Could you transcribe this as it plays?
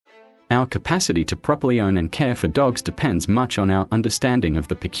Our capacity to properly own and care for dogs depends much on our understanding of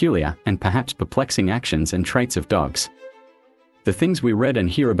the peculiar and perhaps perplexing actions and traits of dogs. The things we read and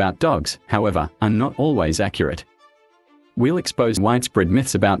hear about dogs, however, are not always accurate. We'll expose widespread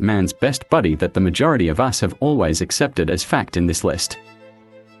myths about man's best buddy that the majority of us have always accepted as fact in this list.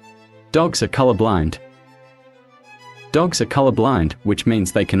 Dogs are colorblind. Dogs are colorblind, which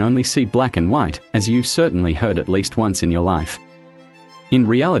means they can only see black and white, as you've certainly heard at least once in your life. In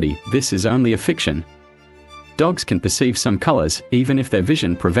reality, this is only a fiction. Dogs can perceive some colors, even if their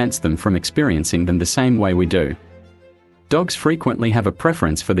vision prevents them from experiencing them the same way we do. Dogs frequently have a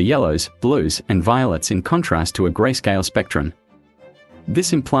preference for the yellows, blues, and violets in contrast to a grayscale spectrum.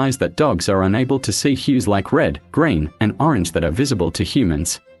 This implies that dogs are unable to see hues like red, green, and orange that are visible to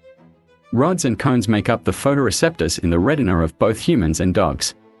humans. Rods and cones make up the photoreceptors in the retina of both humans and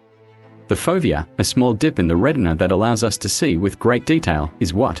dogs. The fovea, a small dip in the retina that allows us to see with great detail,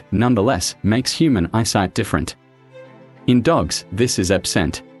 is what, nonetheless, makes human eyesight different. In dogs, this is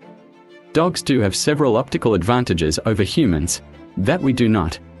absent. Dogs do have several optical advantages over humans that we do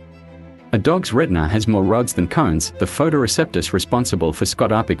not. A dog's retina has more rods than cones, the photoreceptors responsible for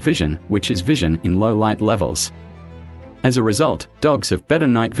scotopic vision, which is vision in low light levels. As a result, dogs have better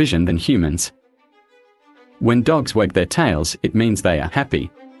night vision than humans. When dogs wag their tails, it means they are happy.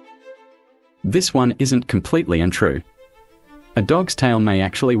 This one isn't completely untrue. A dog's tail may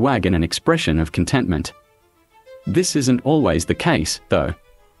actually wag in an expression of contentment. This isn't always the case, though.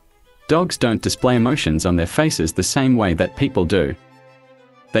 Dogs don't display emotions on their faces the same way that people do.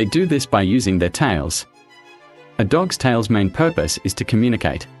 They do this by using their tails. A dog's tail's main purpose is to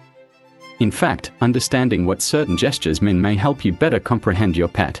communicate. In fact, understanding what certain gestures mean may help you better comprehend your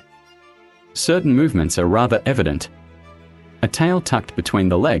pet. Certain movements are rather evident. A tail tucked between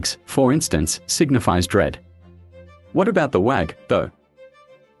the legs, for instance, signifies dread. What about the wag, though?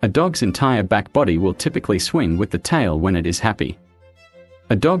 A dog's entire back body will typically swing with the tail when it is happy.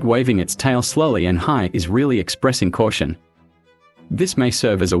 A dog waving its tail slowly and high is really expressing caution. This may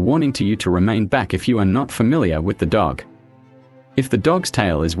serve as a warning to you to remain back if you are not familiar with the dog. If the dog's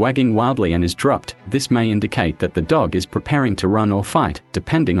tail is wagging wildly and is dropped, this may indicate that the dog is preparing to run or fight,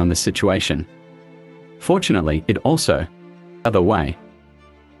 depending on the situation. Fortunately, it also the other way.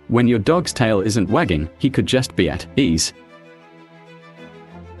 When your dog's tail isn't wagging, he could just be at ease.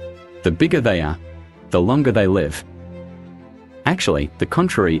 The bigger they are, the longer they live. Actually, the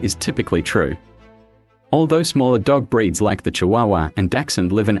contrary is typically true. Although smaller dog breeds like the Chihuahua and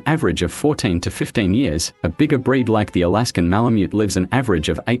Dachshund live an average of 14 to 15 years, a bigger breed like the Alaskan Malamute lives an average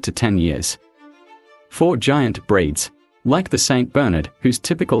of 8 to 10 years. For giant breeds, like the St. Bernard, whose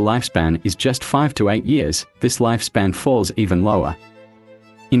typical lifespan is just 5 to 8 years, this lifespan falls even lower.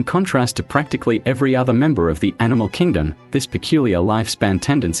 In contrast to practically every other member of the animal kingdom, this peculiar lifespan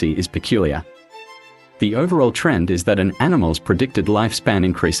tendency is peculiar. The overall trend is that an animal's predicted lifespan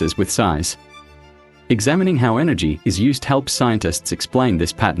increases with size. Examining how energy is used helps scientists explain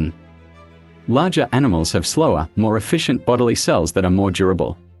this pattern. Larger animals have slower, more efficient bodily cells that are more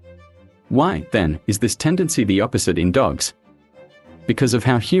durable. Why, then, is this tendency the opposite in dogs? Because of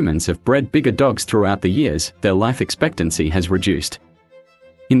how humans have bred bigger dogs throughout the years, their life expectancy has reduced.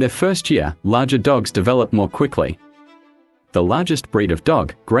 In their first year, larger dogs develop more quickly. The largest breed of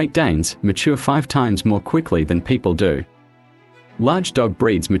dog, Great Danes, mature 5 times more quickly than people do. Large dog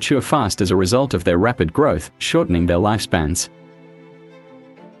breeds mature fast as a result of their rapid growth, shortening their lifespans.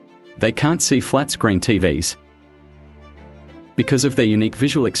 They can't see flat-screen TVs. Because of their unique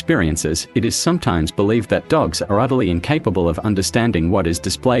visual experiences, it is sometimes believed that dogs are utterly incapable of understanding what is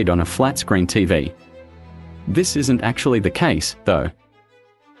displayed on a flat-screen TV. This isn't actually the case, though.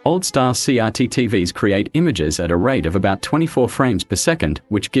 Old-style CRT TVs create images at a rate of about 24 frames per second,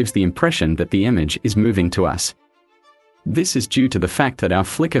 which gives the impression that the image is moving to us. This is due to the fact that our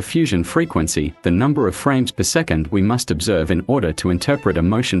flicker fusion frequency, the number of frames per second we must observe in order to interpret a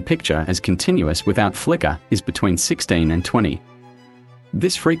motion picture as continuous without flicker, is between 16 and 20.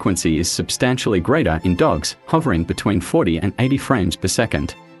 This frequency is substantially greater in dogs, hovering between 40 and 80 frames per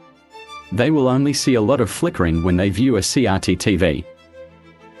second. They will only see a lot of flickering when they view a CRT TV.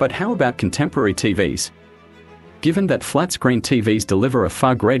 But how about contemporary TVs? Given that flat-screen TVs deliver a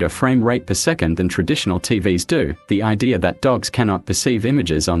far greater frame rate per second than traditional TVs do, the idea that dogs cannot perceive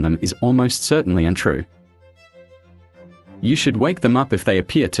images on them is almost certainly untrue. You should wake them up if they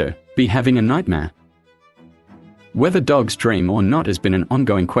appear to be having a nightmare. Whether dogs dream or not has been an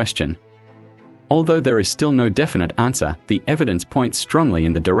ongoing question. Although there is still no definite answer, the evidence points strongly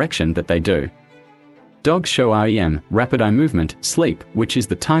in the direction that they do. Dogs show REM, rapid eye movement, sleep, which is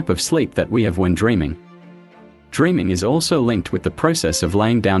the type of sleep that we have when dreaming. Dreaming is also linked with the process of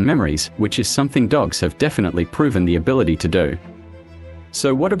laying down memories, which is something dogs have definitely proven the ability to do.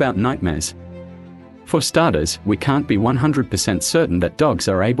 So what about nightmares? For starters, we can't be 100% certain that dogs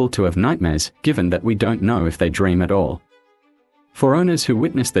are able to have nightmares, given that we don't know if they dream at all. For owners who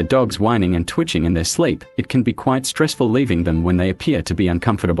witness their dogs whining and twitching in their sleep, it can be quite stressful leaving them when they appear to be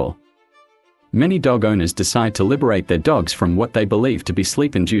uncomfortable. Many dog owners decide to liberate their dogs from what they believe to be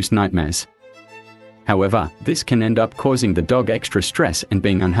sleep-induced nightmares. However, this can end up causing the dog extra stress and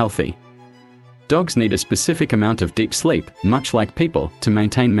being unhealthy. Dogs need a specific amount of deep sleep, much like people, to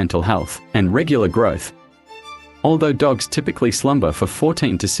maintain mental health and regular growth. Although dogs typically slumber for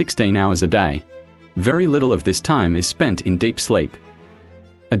 14 to 16 hours a day, very little of this time is spent in deep sleep.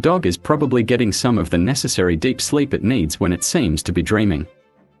 A dog is probably getting some of the necessary deep sleep it needs when it seems to be dreaming.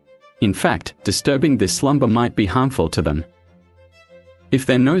 In fact, disturbing this slumber might be harmful to them. If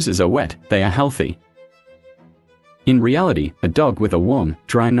their noses are wet, they are healthy. In reality, a dog with a warm,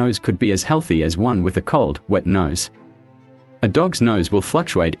 dry nose could be as healthy as one with a cold, wet nose. A dog's nose will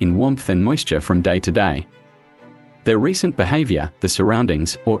fluctuate in warmth and moisture from day to day. Their recent behavior, the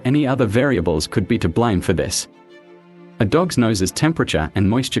surroundings, or any other variables could be to blame for this. A dog's nose's temperature and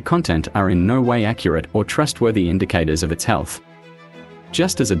moisture content are in no way accurate or trustworthy indicators of its health.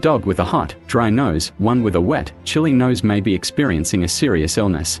 Just as a dog with a hot, dry nose, one with a wet, chilly nose may be experiencing a serious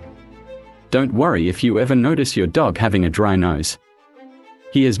illness. Don't worry if you ever notice your dog having a dry nose.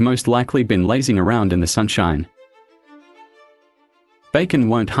 He has most likely been lazing around in the sunshine. Bacon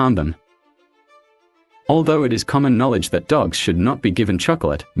won't harm them. Although it is common knowledge that dogs should not be given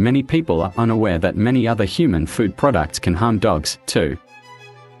chocolate, many people are unaware that many other human food products can harm dogs, too.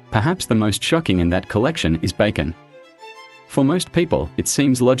 Perhaps the most shocking in that collection is bacon. For most people, it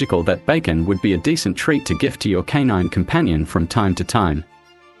seems logical that bacon would be a decent treat to gift to your canine companion from time to time.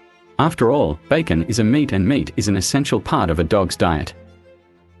 After all, bacon is a meat and meat is an essential part of a dog's diet.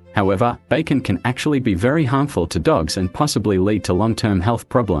 However, bacon can actually be very harmful to dogs and possibly lead to long-term health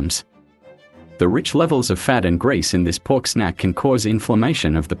problems. The rich levels of fat and grease in this pork snack can cause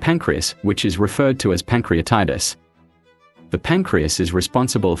inflammation of the pancreas, which is referred to as pancreatitis. The pancreas is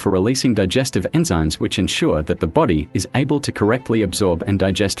responsible for releasing digestive enzymes which ensure that the body is able to correctly absorb and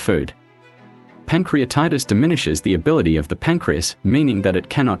digest food. Pancreatitis diminishes the ability of the pancreas, meaning that it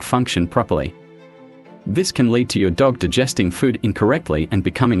cannot function properly. This can lead to your dog digesting food incorrectly and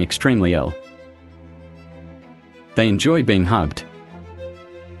becoming extremely ill. They enjoy being hugged.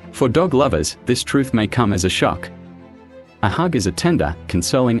 For dog lovers, this truth may come as a shock. A hug is a tender,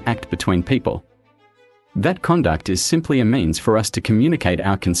 consoling act between people. That conduct is simply a means for us to communicate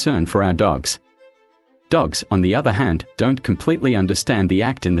our concern for our dogs. Dogs, on the other hand, don't completely understand the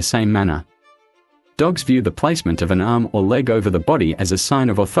act in the same manner. Dogs view the placement of an arm or leg over the body as a sign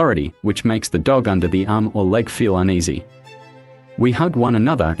of authority, which makes the dog under the arm or leg feel uneasy. We hug one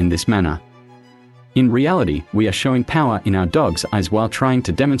another in this manner. In reality, we are showing power in our dog's eyes while trying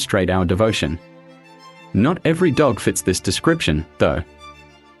to demonstrate our devotion. Not every dog fits this description, though.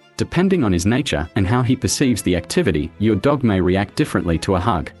 Depending on his nature and how he perceives the activity, your dog may react differently to a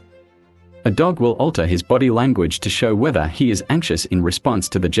hug. A dog will alter his body language to show whether he is anxious in response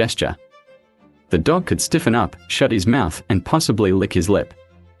to the gesture. The dog could stiffen up, shut his mouth, and possibly lick his lip.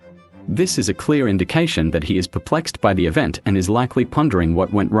 This is a clear indication that he is perplexed by the event and is likely pondering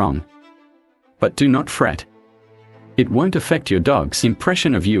what went wrong. But do not fret. It won't affect your dog's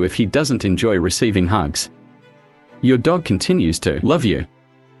impression of you if he doesn't enjoy receiving hugs. Your dog continues to love you.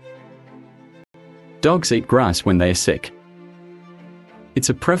 Dogs eat grass when they are sick. It's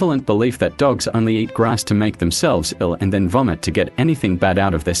a prevalent belief that dogs only eat grass to make themselves ill and then vomit to get anything bad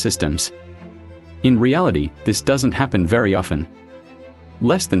out of their systems. In reality, this doesn't happen very often.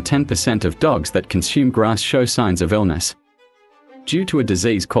 Less than 10% of dogs that consume grass show signs of illness. Due to a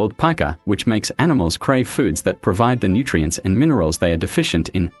disease called pica, which makes animals crave foods that provide the nutrients and minerals they are deficient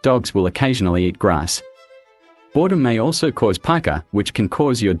in, dogs will occasionally eat grass. Boredom may also cause pica, which can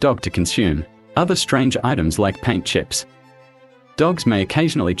cause your dog to consume other strange items like paint chips. Dogs may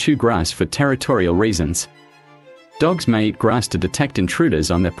occasionally chew grass for territorial reasons. Dogs may eat grass to detect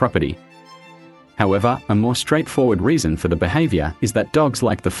intruders on their property. However, a more straightforward reason for the behavior is that dogs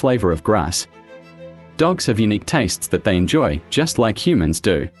like the flavor of grass. Dogs have unique tastes that they enjoy, just like humans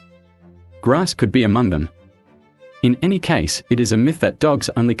do. Grass could be among them. In any case, it is a myth that dogs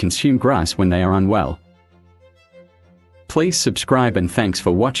only consume grass when they are unwell. Please subscribe and thanks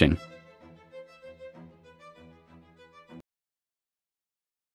for watching.